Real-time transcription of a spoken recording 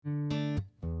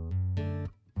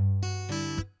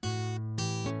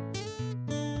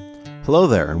Hello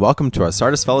there, and welcome to our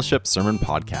Sardis Fellowship Sermon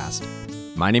Podcast.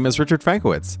 My name is Richard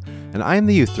Frankowitz, and I am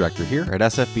the Youth Director here at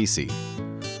SFBC.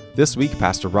 This week,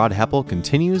 Pastor Rod Heppel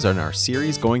continues on our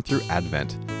series going through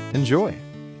Advent. Enjoy!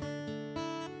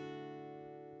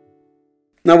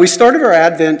 Now, we started our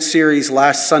Advent series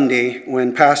last Sunday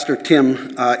when Pastor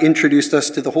Tim introduced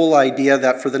us to the whole idea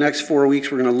that for the next 4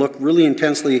 weeks we're going to look really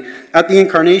intensely at the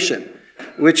Incarnation,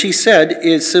 which he said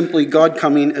is simply God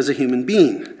coming as a human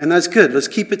being. And that's good. Let's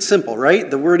keep it simple, right?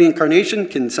 The word incarnation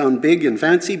can sound big and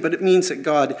fancy, but it means that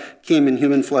God came in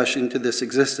human flesh into this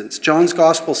existence. John's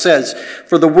Gospel says,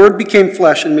 "For the Word became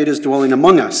flesh and made his dwelling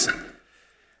among us."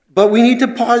 But we need to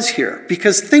pause here,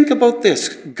 because think about this.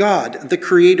 God, the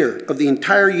creator of the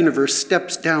entire universe,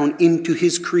 steps down into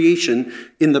his creation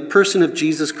in the person of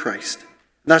Jesus Christ.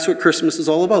 That's what Christmas is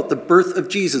all about, the birth of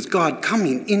Jesus, God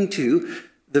coming into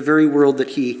the very world that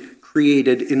he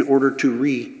created in order to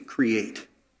recreate.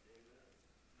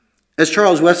 As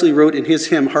Charles Wesley wrote in his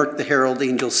hymn, "Hark the Herald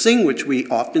Angels Sing," which we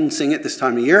often sing at this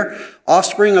time of year,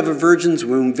 "Offspring of a virgin's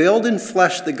womb, veiled in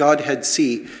flesh the Godhead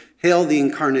see, hail the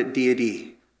incarnate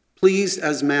deity. Pleased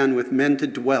as man with men to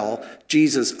dwell,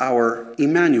 Jesus our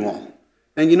Emmanuel."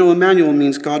 And you know, Emmanuel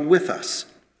means God with us.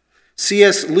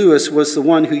 C.S. Lewis was the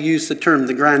one who used the term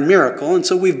the grand miracle, and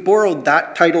so we've borrowed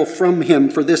that title from him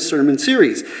for this sermon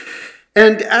series.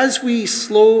 And as we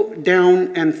slow down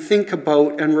and think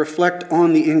about and reflect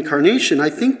on the Incarnation,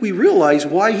 I think we realize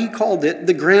why he called it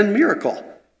the grand miracle.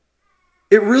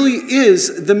 It really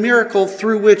is the miracle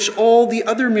through which all the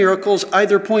other miracles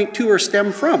either point to or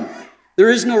stem from. There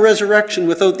is no resurrection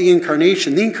without the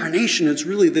Incarnation. The Incarnation is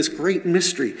really this great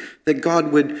mystery that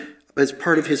God would, as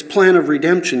part of his plan of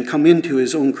redemption, come into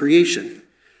his own creation.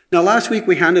 Now, last week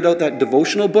we handed out that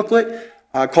devotional booklet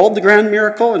called The Grand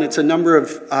Miracle, and it's a number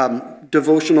of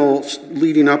devotionals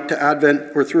leading up to Advent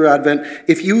or through Advent.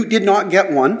 If you did not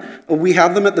get one, we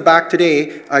have them at the back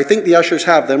today. I think the ushers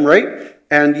have them, right?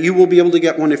 And you will be able to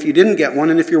get one if you didn't get one.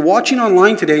 And if you're watching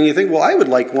online today and you think, well, I would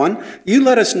like one, you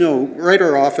let us know. Write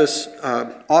our office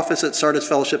at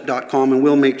sardisfellowship.com, and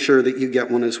we'll make sure that you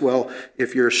get one as well.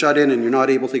 If you're shut in and you're not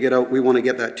able to get out, we want to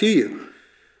get that to you.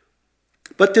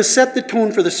 But to set the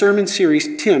tone for the sermon series,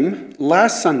 Tim,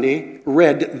 last Sunday,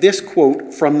 read this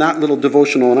quote from that little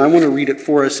devotional, and I want to read it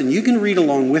for us, and you can read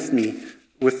along with me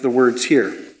with the words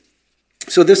here.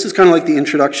 So this is kind of like the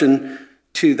introduction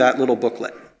to that little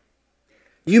booklet.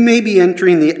 "You may be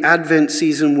entering the Advent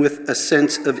season with a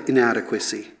sense of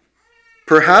inadequacy.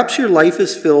 Perhaps your life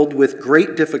is filled with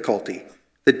great difficulty,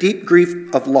 the deep grief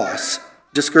of loss,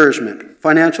 discouragement,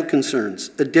 financial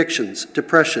concerns, addictions,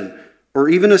 depression, or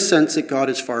even a sense that God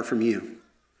is far from you.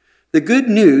 The good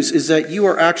news is that you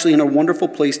are actually in a wonderful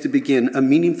place to begin a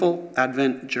meaningful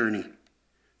Advent journey.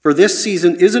 For this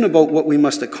season isn't about what we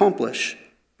must accomplish,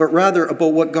 but rather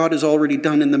about what God has already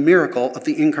done in the miracle of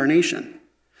the Incarnation.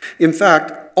 In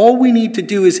fact, all we need to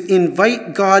do is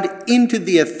invite God into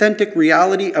the authentic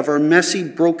reality of our messy,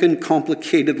 broken,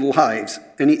 complicated lives."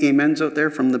 Any amens out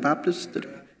there from the Baptists today?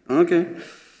 Okay.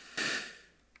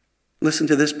 Listen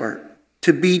to this part.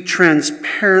 "To be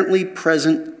transparently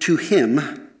present to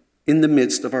him in the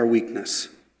midst of our weakness."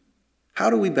 How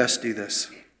do we best do this?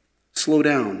 Slow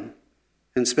down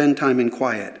and spend time in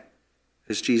quiet,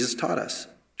 as Jesus taught us,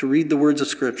 to read the words of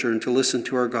Scripture and to listen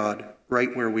to our God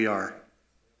right where we are.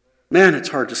 Man, it's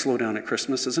hard to slow down at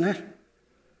Christmas, isn't it?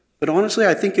 But honestly,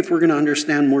 I think if we're going to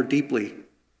understand more deeply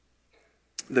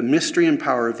the mystery and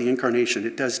power of the Incarnation,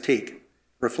 it does take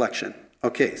reflection.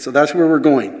 Okay, so that's where we're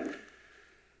going.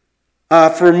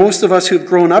 For most of us who've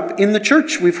grown up in the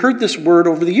church, we've heard this word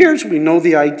over the years. We know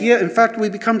the idea. In fact, we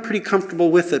become pretty comfortable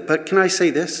with it. But can I say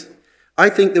this? I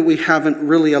think that we haven't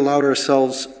really allowed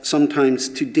ourselves sometimes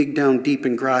to dig down deep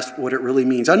and grasp what it really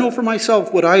means. I know for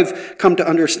myself, what I've come to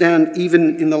understand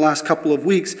even in the last couple of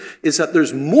weeks is that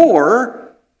there's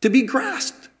more to be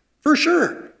grasped, for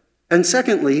sure. And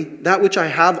secondly, that which I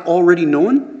have already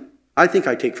known, I think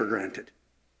I take for granted.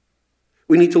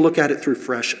 We need to look at it through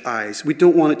fresh eyes. We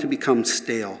don't want it to become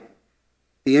stale.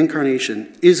 The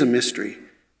Incarnation is a mystery,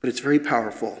 but it's very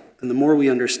powerful. And the more we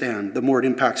understand, the more it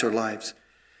impacts our lives.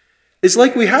 It's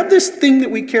like we have this thing that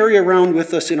we carry around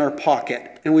with us in our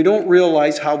pocket, and we don't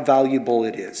realize how valuable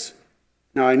it is.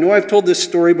 Now, I know I've told this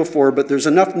story before, but there's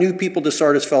enough new people to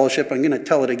Sardis Fellowship, I'm going to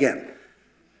tell it again.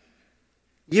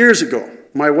 Years ago,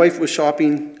 my wife was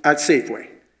shopping at Safeway,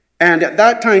 and at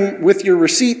that time, with your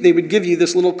receipt, they would give you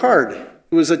this little card.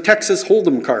 It was a Texas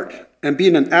Hold'em card, and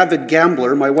being an avid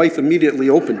gambler, my wife immediately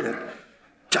opened it.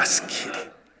 Just kidding.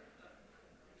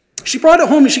 She brought it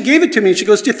home and she gave it to me, and she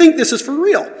goes, "Do you think this is for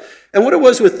real?" And what it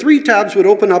was, with 3 tabs would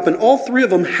open up, and all 3 of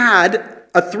them had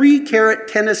a 3-carat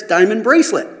tennis diamond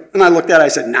bracelet. And I looked at it, I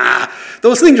said, nah,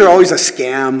 those things are always a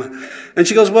scam. And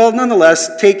she goes, well,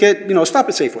 nonetheless, take it, stop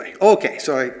at Safeway. Okay,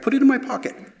 so I put it in my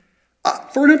pocket.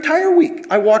 For an entire week,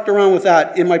 I walked around with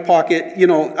that in my pocket.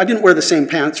 I didn't wear the same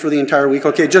pants for the entire week,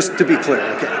 okay, just to be clear,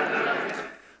 okay.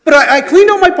 But I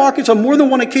cleaned out my pockets on more than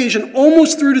one occasion,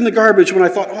 almost threw it in the garbage when I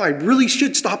thought, I really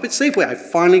should stop at Safeway. I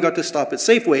finally got to stop at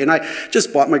Safeway, and I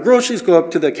just bought my groceries, go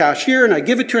up to the cashier, and I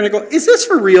give it to her, and I go, is this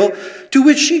for real? To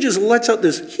which she just lets out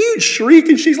this huge shriek,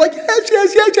 and she's like, yes,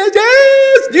 yes, yes, yes,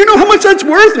 yes. Do you know how much that's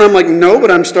worth? And I'm like, no, but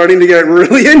I'm starting to get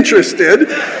really interested.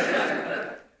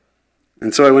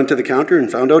 And so I went to the counter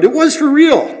and found out it was for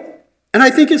real. And I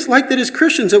think it's like that as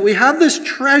Christians, that we have this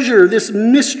treasure, this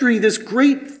mystery, this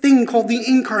great thing called the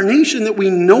incarnation that we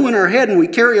know in our head and we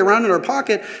carry around in our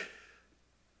pocket,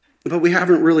 but we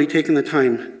haven't really taken the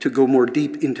time to go more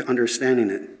deep into understanding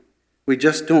it. We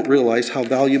just don't realize how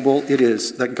valuable it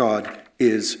is that God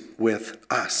is with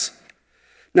us.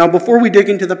 Now, before we dig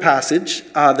into the passage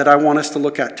that I want us to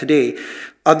look at today,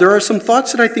 there are some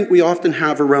thoughts that I think we often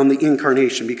have around the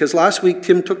incarnation, because last week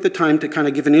Tim took the time to kind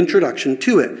of give an introduction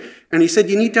to it. And he said,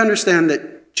 you need to understand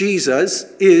that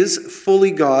Jesus is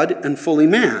fully God and fully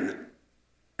man.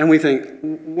 And we think,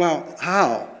 well,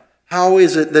 how? How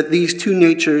is it that these two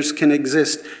natures can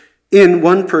exist in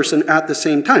one person at the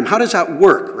same time? How does that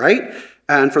work, right?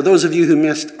 And for those of you who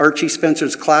missed Archie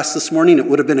Spencer's class this morning, it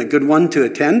would have been a good one to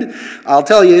attend. I'll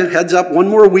tell you, heads up, one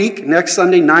more week, next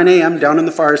Sunday, 9 a.m., down in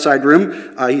the fireside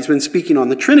room. He's been speaking on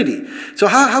the Trinity. So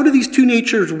how do these two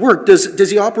natures work? Does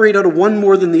he operate out of one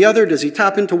more than the other? Does he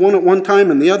tap into one at one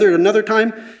time and the other at another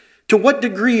time? To what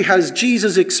degree has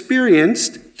Jesus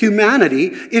experienced humanity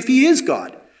if he is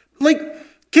God?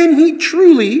 Can he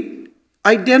truly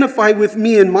identify with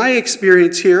me in my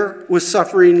experience here with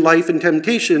suffering, life, and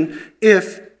temptation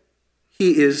if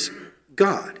he is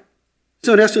God?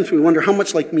 So in essence, we wonder, how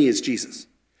much like me is Jesus?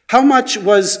 How much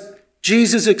was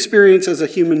Jesus' experience as a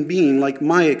human being like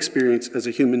my experience as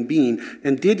a human being?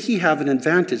 And did he have an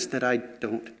advantage that I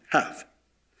don't have?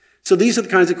 So these are the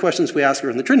kinds of questions we ask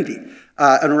around the Trinity,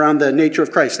 and around the nature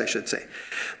of Christ, I should say.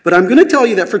 But I'm going to tell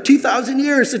you that for 2,000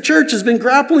 years, the church has been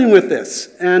grappling with this.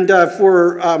 And if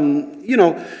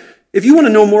you want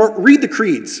to know more, read the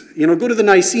creeds. Go to the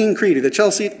Nicene Creed, or the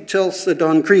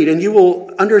Chalcedon Creed, and you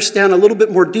will understand a little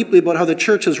bit more deeply about how the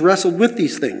church has wrestled with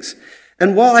these things.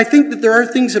 And while I think that there are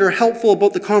things that are helpful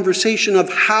about the conversation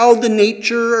of how the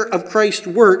nature of Christ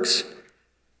works,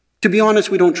 to be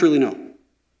honest, we don't truly know.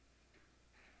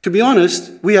 To be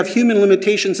honest, we have human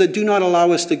limitations that do not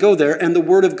allow us to go there, and the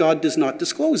Word of God does not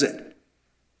disclose it.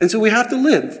 And so we have to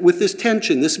live with this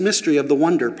tension, this mystery of the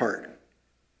wonder part.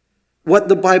 What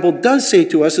the Bible does say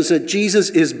to us is that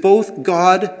Jesus is both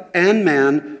God and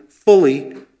man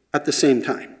fully at the same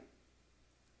time.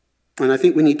 And I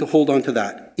think we need to hold on to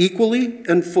that, equally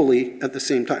and fully at the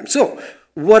same time. So,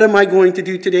 what am I going to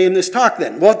do today in this talk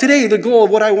then? Well, today the goal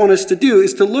of what I want us to do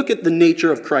is to look at the nature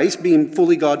of Christ, being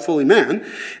fully God, fully man,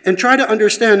 and try to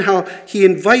understand how he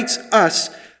invites us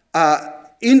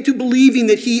into believing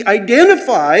that he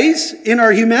identifies in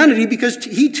our humanity, because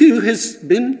he too has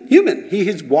been human. He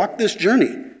has walked this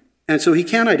journey. And so he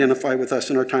can identify with us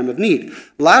in our time of need.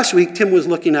 Last week, Tim was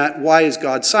looking at why is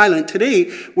God silent.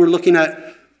 Today, we're looking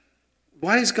at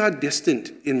why is God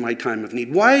distant in my time of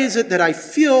need? Why is it that I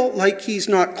feel like he's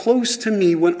not close to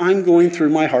me when I'm going through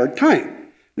my hard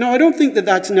time? Now, I don't think that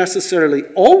that's necessarily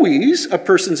always a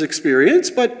person's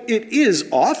experience, but it is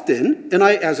often. And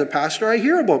as a pastor, I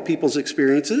hear about people's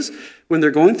experiences when they're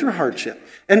going through hardship.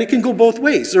 And it can go both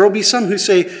ways. There will be some who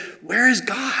say, where is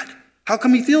God? How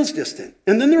come he feels distant?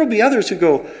 And then there will be others who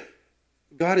go,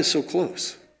 God is so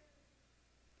close.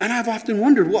 And I've often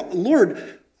wondered, well,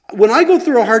 Lord, when I go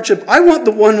through a hardship, I want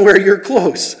the one where you're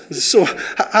close. So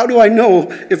how do I know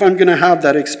if I'm going to have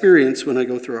that experience when I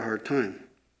go through a hard time?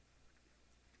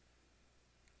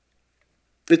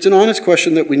 It's an honest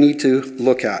question that we need to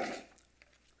look at.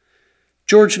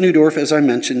 George Neudorf, as I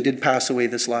mentioned, did pass away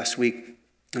this last week.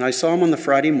 And I saw him on the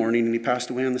Friday morning, and he passed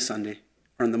away on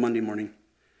the Monday morning.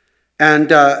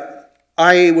 And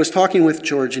I was talking with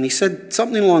George, and he said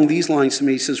something along these lines to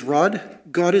me. He says, Rod,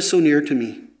 God is so near to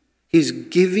me. He's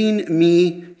giving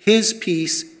me his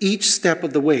peace each step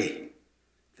of the way.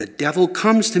 The devil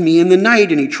comes to me in the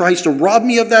night and he tries to rob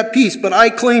me of that peace, but I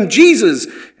claim Jesus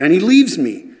and he leaves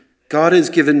me. God has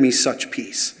given me such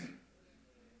peace.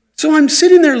 So I'm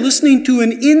sitting there listening to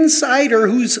an insider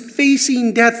who's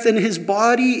facing death and his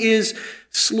body is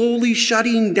slowly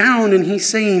shutting down, and he's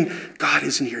saying, God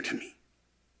is near to me.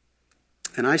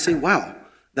 And I say, wow,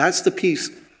 that's the peace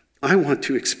I want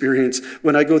to experience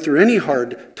when I go through any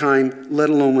hard time, let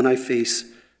alone when I face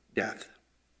death.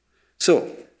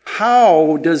 So,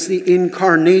 How does the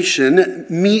incarnation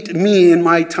meet me in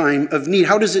my time of need?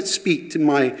 How does it speak to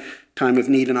my time of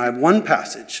need? And I have one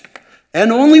passage,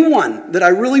 and only one, that I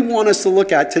really want us to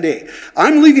look at today.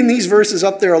 I'm leaving these verses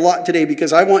up there a lot today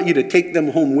because I want you to take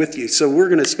them home with you. So we're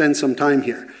going to spend some time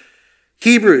here.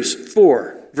 Hebrews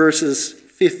 4, verses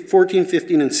 14,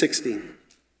 15, and 16.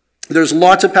 There's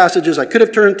lots of passages I could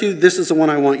have turned to. This is the one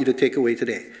I want you to take away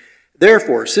today.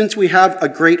 Therefore, since we have a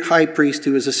great high priest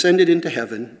who has ascended into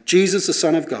heaven, Jesus the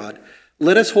Son of God,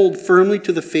 let us hold firmly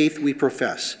to the faith we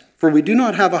profess. For we do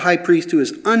not have a high priest who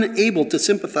is unable to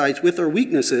sympathize with our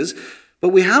weaknesses, but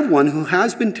we have one who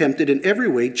has been tempted in every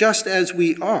way, just as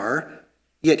we are,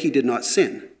 yet he did not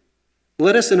sin.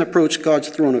 Let us then approach God's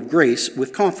throne of grace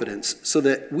with confidence, so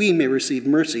that we may receive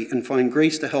mercy and find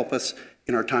grace to help us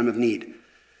in our time of need.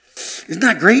 Isn't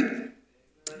that great?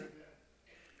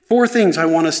 4 things I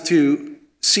want us to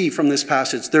see from this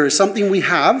passage. There is something we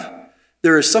have.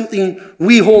 There is something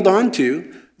we hold on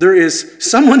to. There is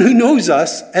someone who knows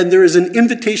us, and there is an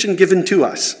invitation given to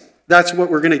us. That's what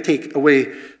we're going to take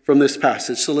away from this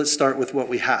passage. So let's start with what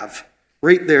we have.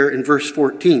 Right there in verse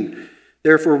 14.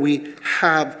 Therefore we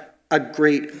have a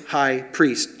great high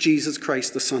priest, Jesus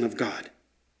Christ, the Son of God.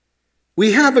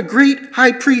 We have a great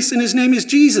high priest, and his name is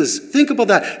Jesus. Think about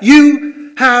that.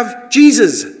 You have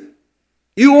Jesus.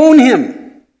 You own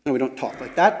him. No, we don't talk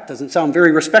like that. Doesn't sound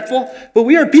very respectful. But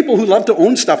we are people who love to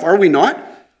own stuff, are we not?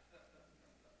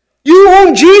 You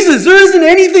own Jesus. There isn't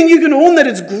anything you can own that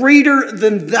is greater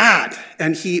than that.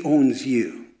 And he owns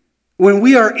you. When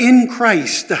we are in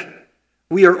Christ,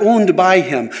 we are owned by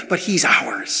him. But he's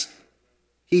ours.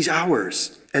 He's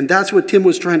ours. And that's what Tim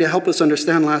was trying to help us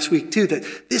understand last week too,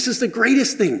 that this is the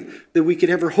greatest thing that we could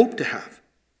ever hope to have.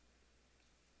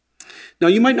 Now,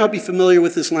 you might not be familiar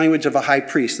with this language of a high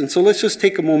priest, and so let's just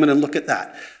take a moment and look at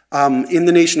that. In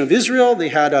the nation of Israel, they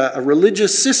had a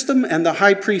religious system, and the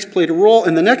high priest played a role.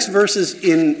 And the next verses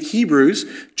in Hebrews,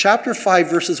 chapter 5,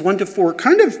 verses 1 to 4,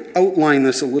 kind of outline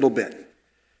this a little bit.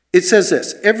 It says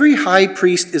this: every high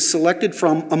priest is selected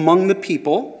from among the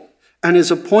people and is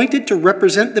appointed to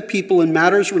represent the people in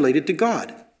matters related to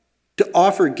God, to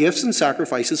offer gifts and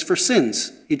sacrifices for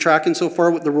sins. You tracking so far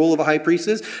what the role of a high priest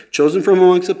is? Chosen from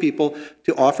amongst the people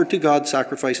to offer to God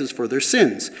sacrifices for their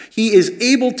sins. He is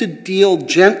able to deal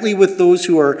gently with those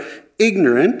who are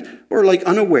ignorant or like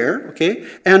unaware, okay,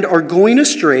 and are going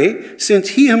astray, since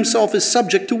he himself is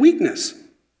subject to weakness.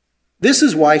 This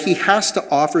is why he has to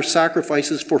offer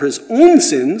sacrifices for his own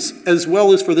sins as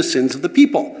well as for the sins of the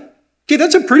people. Okay,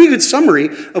 that's a pretty good summary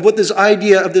of what this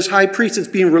idea of this high priest is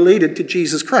being related to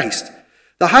Jesus Christ.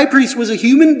 The high priest was a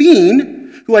human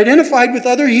being who identified with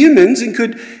other humans and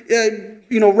could,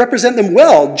 represent them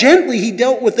well. Gently, he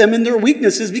dealt with them in their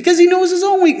weaknesses because he knows his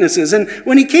own weaknesses. And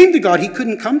when he came to God, he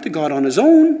couldn't come to God on his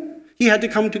own. He had to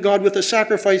come to God with a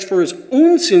sacrifice for his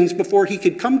own sins before he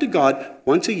could come to God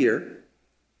once a year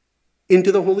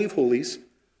into the Holy of Holies,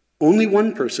 only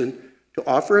one person, to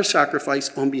offer a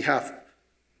sacrifice on behalf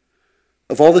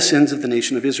of all the sins of the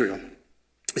nation of Israel.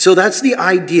 So that's the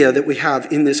idea that we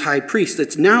have in this high priest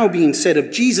that's now being said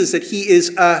of Jesus, that he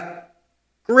is a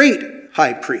great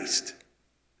high priest.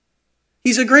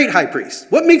 He's a great high priest.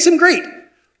 What makes him great?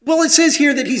 Well, it says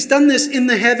here that he's done this in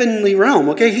the heavenly realm,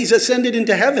 okay? He's ascended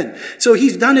into heaven. So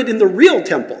he's done it in the real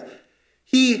temple.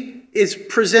 He is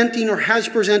presenting or has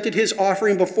presented his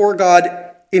offering before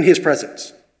God in his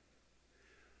presence.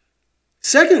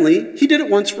 Secondly, he did it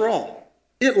once for all.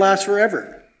 It lasts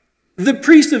forever. The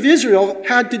priest of Israel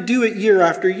had to do it year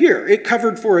after year. It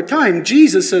covered for a time.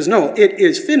 Jesus says, no, it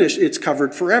is finished. It's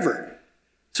covered forever.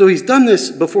 So he's done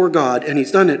this before God, and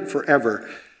he's done it forever.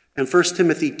 And 1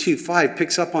 Timothy 2:5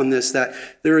 picks up on this, that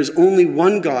there is only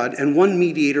one God and one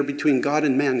mediator between God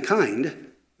and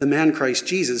mankind, the man Christ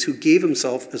Jesus, who gave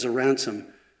himself as a ransom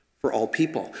for all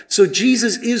people. So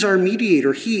Jesus is our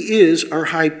mediator. He is our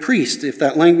high priest, if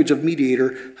that language of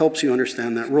mediator helps you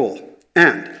understand that role.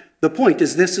 And the point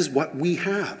is, this is what we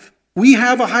have. We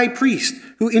have a high priest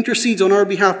who intercedes on our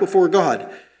behalf before God.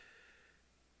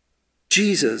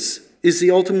 Jesus is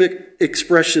the ultimate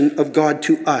expression of God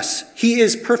to us. He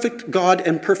is perfect God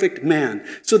and perfect man,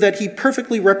 so that he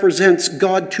perfectly represents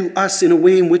God to us in a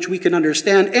way in which we can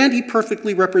understand, and he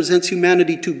perfectly represents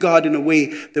humanity to God in a way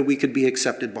that we could be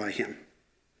accepted by him.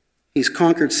 He's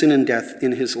conquered sin and death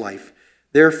in his life.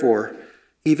 Therefore,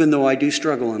 even though I do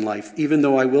struggle in life, even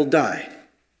though I will die,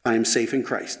 I am safe in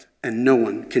Christ, and no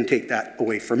one can take that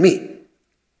away from me.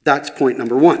 That's point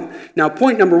number 1. Now,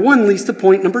 point number 1 leads to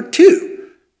point number 2,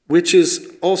 which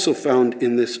is also found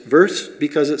in this verse,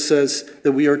 because it says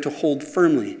that we are to hold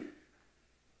firmly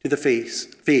to the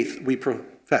faith we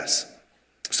profess.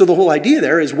 So the whole idea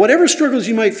there is whatever struggles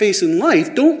you might face in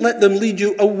life, don't let them lead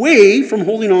you away from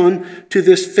holding on to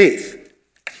this faith.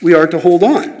 We are to hold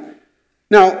on.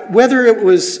 Now, whether it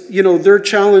was, their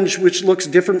challenge which looks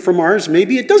different from ours,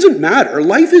 maybe it doesn't matter.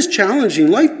 Life is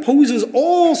challenging. Life poses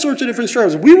all sorts of different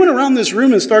struggles. If we went around this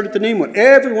room and started to name what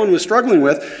everyone was struggling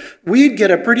with, we'd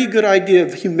get a pretty good idea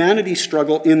of humanity's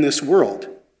struggle in this world.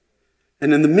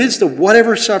 And in the midst of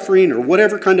whatever suffering or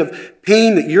whatever kind of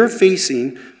pain that you're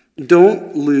facing,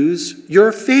 don't lose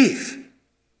your faith.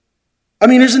 I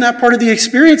mean, isn't that part of the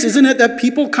experience? Isn't it that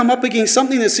people come up against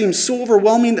something that seems so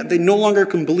overwhelming that they no longer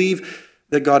can believe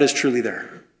that God is truly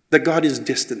there, that God is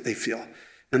distant, they feel,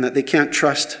 and that they can't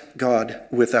trust God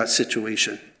with that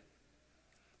situation?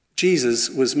 Jesus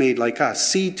was made like us.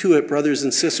 See to it, brothers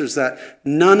and sisters, that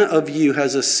none of you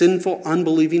has a sinful,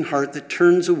 unbelieving heart that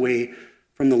turns away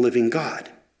from the living God.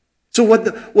 So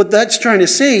what that's trying to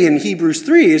say in Hebrews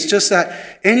 3 is just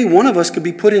that any one of us could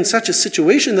be put in such a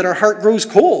situation that our heart grows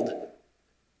cold.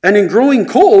 And in growing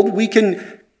cold, we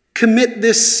can commit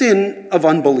this sin of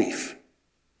unbelief.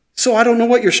 So I don't know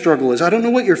what your struggle is. I don't know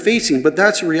what you're facing, but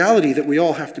that's a reality that we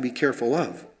all have to be careful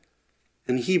of.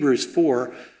 In Hebrews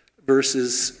 4,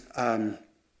 verses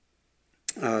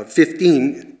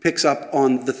 15 picks up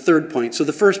on the third point. So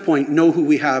the first point, know who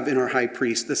we have in our high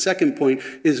priest. The second point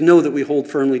is know that we hold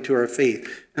firmly to our faith.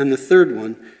 And the third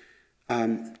one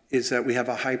is that we have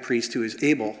a high priest who is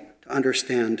able to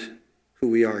understand who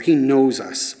we are. He knows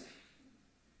us.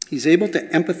 He's able to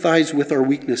empathize with our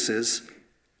weaknesses.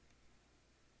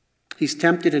 He's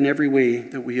tempted in every way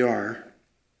that we are,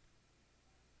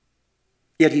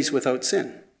 yet he's without sin.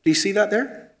 Do you see that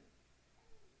there?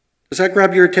 Does that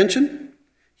grab your attention?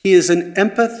 He is an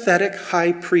empathetic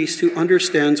high priest who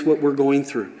understands what we're going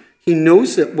through. He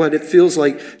knows that what it feels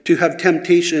like to have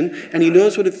temptation, and he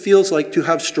knows what it feels like to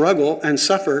have struggle and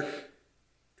suffer,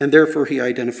 and therefore he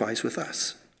identifies with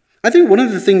us. I think one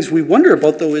of the things we wonder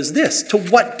about, though, is this. To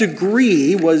what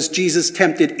degree was Jesus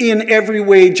tempted in every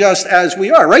way just as we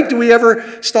are, right? Do we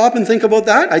ever stop and think about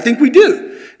that? I think we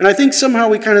do. And I think somehow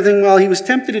we kind of think, well, he was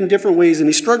tempted in different ways and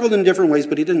he struggled in different ways,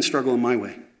 but he didn't struggle in my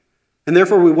way. And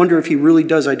therefore we wonder if he really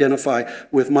does identify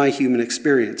with my human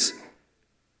experience.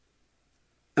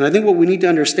 And I think what we need to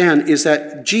understand is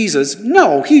that Jesus,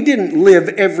 no, he didn't live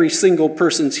every single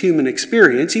person's human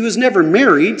experience. He was never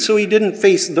married, so he didn't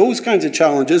face those kinds of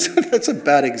challenges. That's a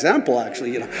bad example,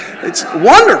 actually. It's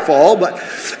wonderful, but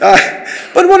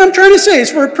what I'm trying to say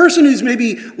is for a person who's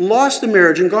maybe lost a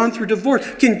marriage and gone through divorce,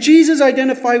 can Jesus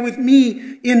identify with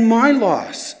me in my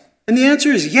loss? And the answer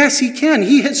is yes, he can.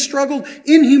 He has struggled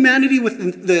in humanity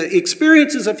with the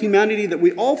experiences of humanity that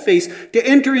we all face to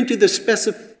enter into the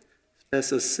specificness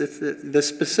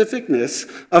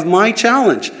of my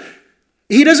challenge.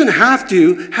 He doesn't have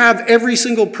to have every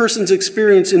single person's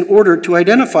experience in order to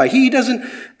identify. He doesn't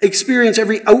experience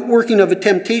every outworking of a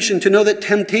temptation to know that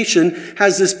temptation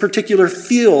has this particular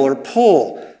feel or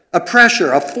pull, a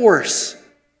pressure, a force.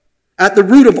 At the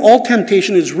root of all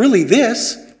temptation is really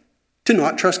this, to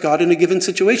not trust God in a given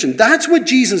situation. That's what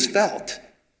Jesus felt.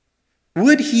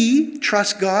 Would he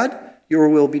trust God? Your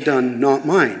will be done, not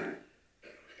mine.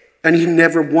 And he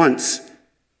never once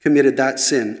committed that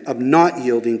sin of not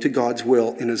yielding to God's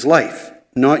will in his life.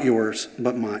 Not yours,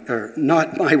 but mine, or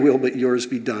not my will, but yours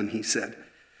be done, he said.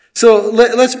 So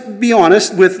let's be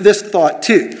honest with this thought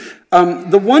too.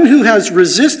 The one who has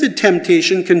resisted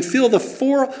temptation can feel the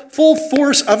full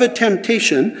force of a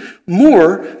temptation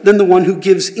more than the one who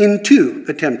gives into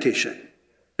a temptation.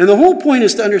 And the whole point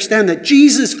is to understand that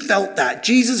Jesus felt that.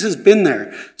 Jesus has been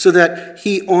there so that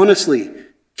he honestly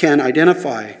can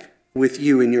identify with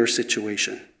you in your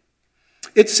situation.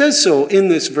 It says so in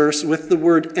this verse with the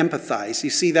word empathize. You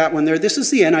see that one there? This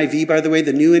is the NIV, by the way,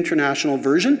 the New International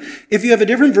Version. If you have a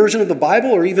different version of the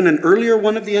Bible or even an earlier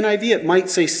one of the NIV, it might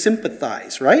say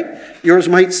sympathize, right? Yours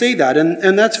might say that,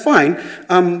 and that's fine.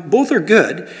 Both are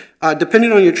good.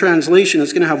 Depending on your translation,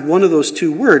 it's going to have one of those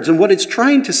two words. And what it's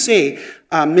trying to say,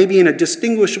 maybe in a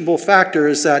distinguishable factor,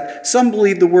 is that some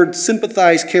believe the word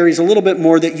sympathize carries a little bit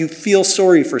more that you feel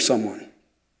sorry for someone.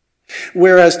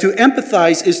 Whereas to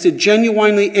empathize is to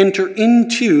genuinely enter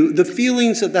into the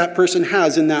feelings that that person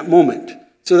has in that moment.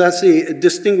 So that's the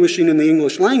distinguishing in the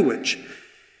English language.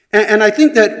 And I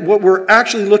think that what we're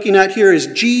actually looking at here is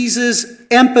Jesus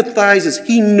empathizes.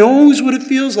 He knows what it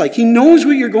feels like. He knows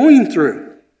what you're going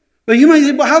through. But you might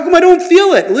say, well, how come I don't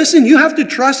feel it? Listen, you have to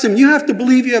trust him. You have to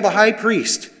believe you have a high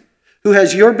priest who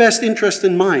has your best interest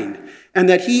in mind and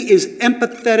that he is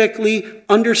empathetically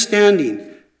understanding.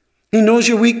 He knows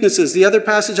your weaknesses. The other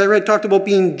passage I read talked about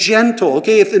being gentle.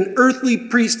 Okay, if an earthly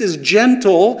priest is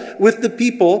gentle with the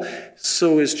people,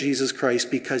 so is Jesus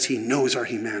Christ, because he knows our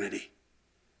humanity.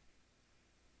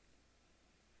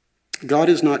 God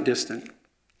is not distant.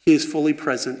 He is fully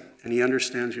present, and he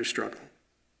understands your struggle.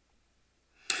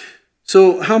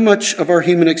 So how much of our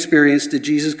human experience did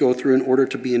Jesus go through in order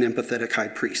to be an empathetic high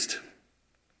priest?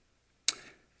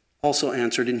 Also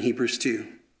answered in Hebrews 2.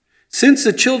 Since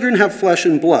the children have flesh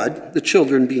and blood, the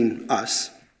children being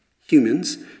us,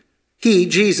 humans, he,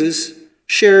 Jesus,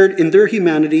 shared in their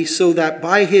humanity so that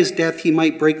by his death he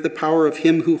might break the power of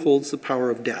him who holds the power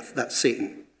of death. That's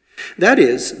Satan. That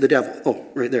is the devil. Oh,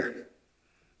 right there.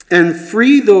 And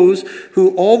free those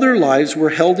who all their lives were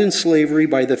held in slavery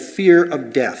by the fear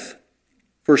of death.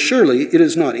 For surely it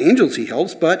is not angels he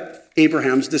helps, but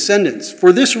Abraham's descendants.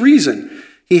 For this reason,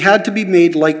 he had to be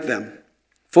made like them,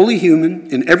 fully human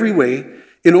in every way,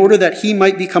 in order that he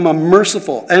might become a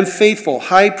merciful and faithful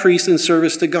high priest in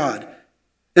service to God,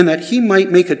 and that he might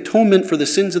make atonement for the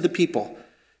sins of the people.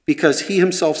 Because he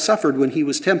himself suffered when he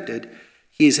was tempted,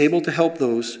 he is able to help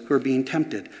those who are being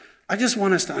tempted. I just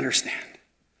want us to understand,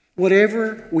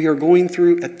 whatever we are going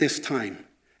through at this time,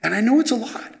 and I know it's a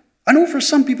lot. I know for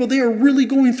some people, they are really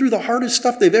going through the hardest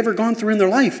stuff they've ever gone through in their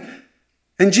life.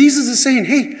 And Jesus is saying,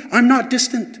 hey, I'm not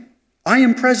distant. I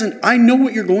am present. I know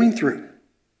what you're going through.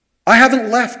 I haven't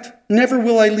left. Never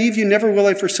will I leave you. Never will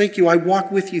I forsake you. I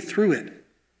walk with you through it.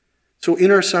 So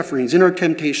in our sufferings, in our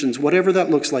temptations, whatever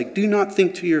that looks like, do not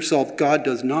think to yourself, God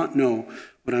does not know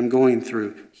what I'm going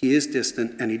through. He is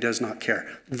distant and he does not care.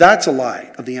 That's a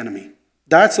lie of the enemy.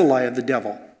 That's a lie of the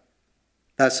devil.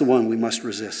 That's the one we must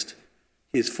resist.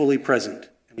 He is fully present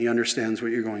and he understands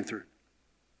what you're going through.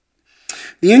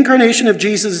 The incarnation of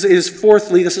Jesus is,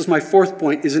 fourthly, this is my fourth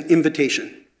point, is an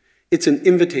invitation. It's an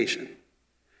invitation.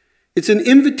 It's an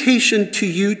invitation to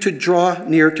you to draw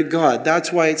near to God.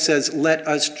 That's why it says, let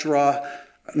us draw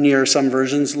near. Some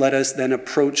versions, let us then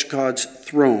approach God's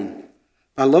throne.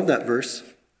 I love that verse.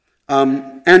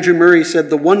 Andrew Murray said,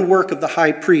 the one work of the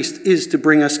high priest is to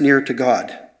bring us near to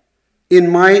God. In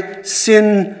my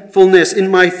sinfulness, in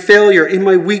my failure, in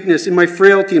my weakness, in my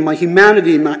frailty, in my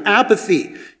humanity, in my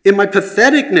apathy, in my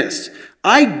patheticness,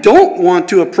 I don't want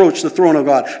to approach the throne of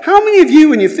God. How many of you,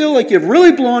 when you feel like you've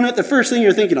really blown it, the first thing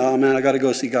you're thinking, oh man, I got to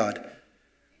go see God?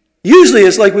 Usually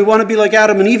it's like we want to be like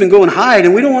Adam and Eve and go and hide,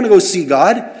 and we don't want to go see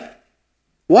God.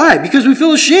 Why? Because we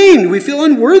feel ashamed, we feel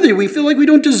unworthy, we feel like we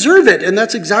don't deserve it, and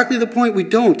that's exactly the point, we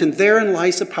don't, and therein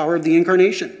lies the power of the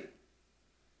incarnation.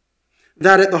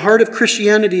 That at the heart of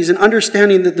Christianity is an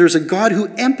understanding that there's a God who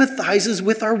empathizes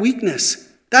with our weakness.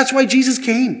 That's why Jesus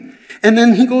came. And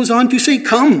then he goes on to say,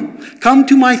 come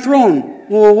to my throne.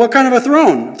 Well, what kind of a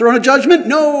throne? Throne of judgment?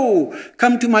 No.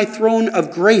 Come to my throne of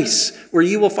grace, where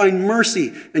you will find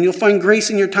mercy and you'll find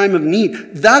grace in your time of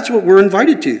need. That's what we're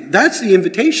invited to. That's the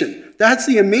invitation. That's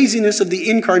the amazingness of the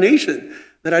incarnation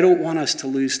that I don't want us to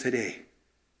lose today,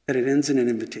 that it ends in an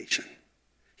invitation.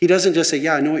 He doesn't just say,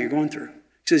 yeah, I know what you're going through.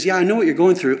 He says, yeah, I know what you're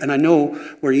going through, and I know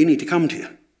where you need to come to.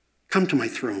 Come to my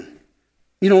throne.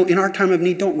 You know, in our time of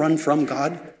need, don't run from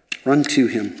God. Run to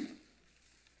him.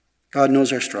 God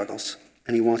knows our struggles,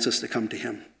 and he wants us to come to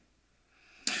him.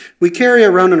 We carry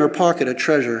around in our pocket a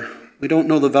treasure. We don't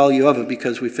know the value of it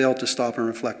because we fail to stop and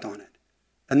reflect on it.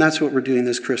 And that's what we're doing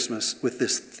this Christmas with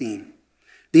this theme.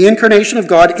 The incarnation of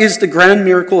God is the grand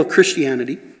miracle of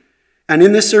Christianity. And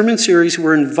in this sermon series,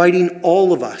 we're inviting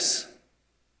all of us,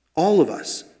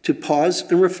 to pause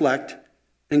and reflect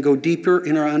and go deeper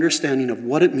in our understanding of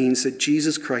what it means that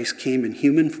Jesus Christ came in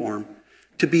human form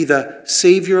to be the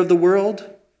Savior of the world,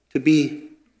 to be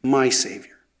my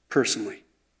Savior, personally.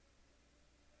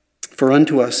 For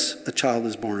unto us a child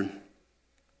is born.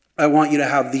 I want you to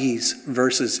have these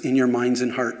verses in your minds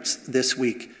and hearts this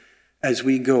week as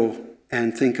we go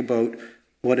and think about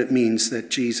what it means that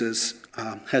Jesus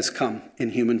has come in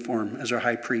human form as our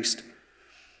high priest.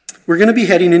 We're going to be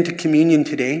heading into communion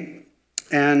today,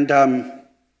 and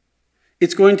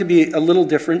it's going to be a little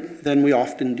different than we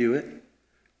often do it.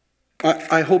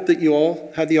 I hope that you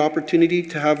all had the opportunity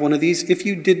to have one of these. If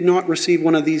you did not receive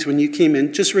one of these when you came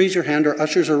in, just raise your hand. Our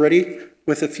ushers are ready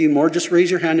with a few more. Just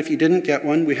raise your hand if you didn't get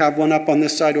one. We have one up on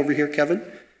this side over here, Kevin.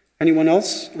 Anyone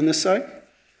else on this side?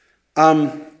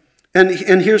 And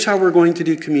here's how we're going to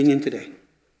do communion today.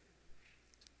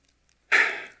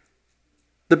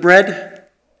 The bread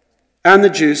and the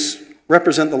juice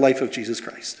represent the life of Jesus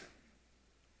Christ.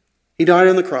 He died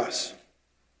on the cross.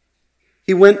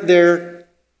 He went there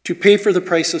to pay for the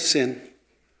price of sin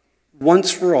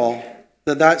once for all,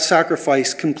 that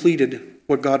sacrifice completed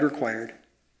what God required.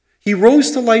 He rose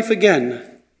to life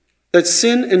again, that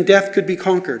sin and death could be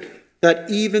conquered, that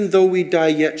even though we die,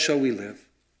 yet shall we live.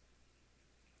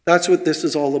 That's what this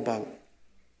is all about.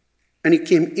 And he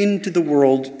came into the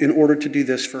world in order to do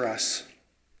this for us.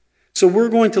 So we're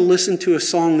going to listen to a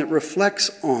song that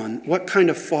reflects on what kind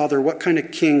of father, what kind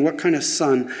of king, what kind of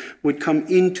son would come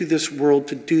into this world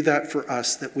to do that for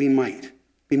us, that we might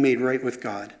be made right with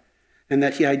God. And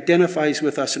that he identifies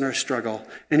with us in our struggle.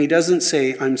 And he doesn't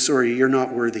say, I'm sorry, you're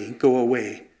not worthy, go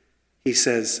away. He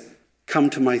says, come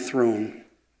to my throne,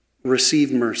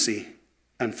 receive mercy,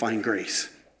 and find grace.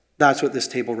 That's what this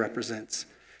table represents.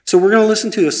 So we're going to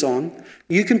listen to a song.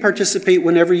 You can participate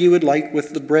whenever you would like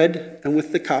with the bread and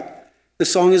with the cup. The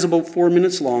song is about 4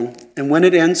 minutes long. And when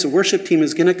it ends, the worship team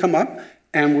is going to come up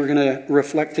and we're going to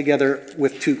reflect together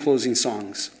with 2 closing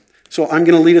songs. So I'm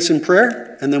going to lead us in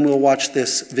prayer and then we'll watch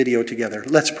this video together.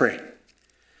 Let's pray.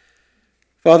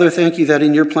 Father, thank you that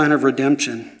in your plan of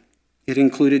redemption, it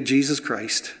included Jesus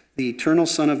Christ, the eternal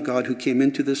Son of God who came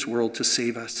into this world to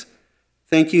save us.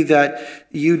 Thank you that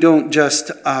you don't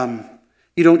just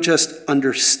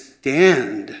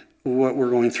understand what we're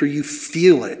going through. You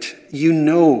feel it. You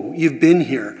know. You've been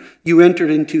here. You entered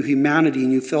into humanity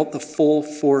and you felt the full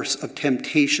force of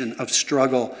temptation, of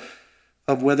struggle,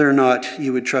 of whether or not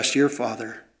you would trust your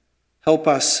Father. Help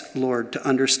us, Lord, to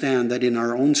understand that in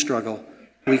our own struggle,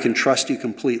 we can trust you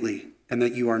completely and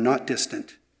that you are not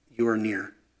distant. You are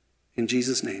near. In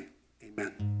Jesus' name,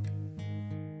 amen.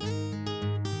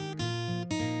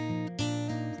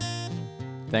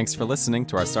 Thanks for listening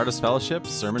to our Sardis Fellowship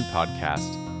Sermon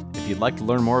Podcast. If you'd like to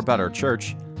learn more about our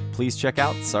church, please check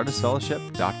out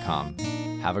sardisfellowship.com.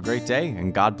 Have a great day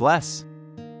and God bless.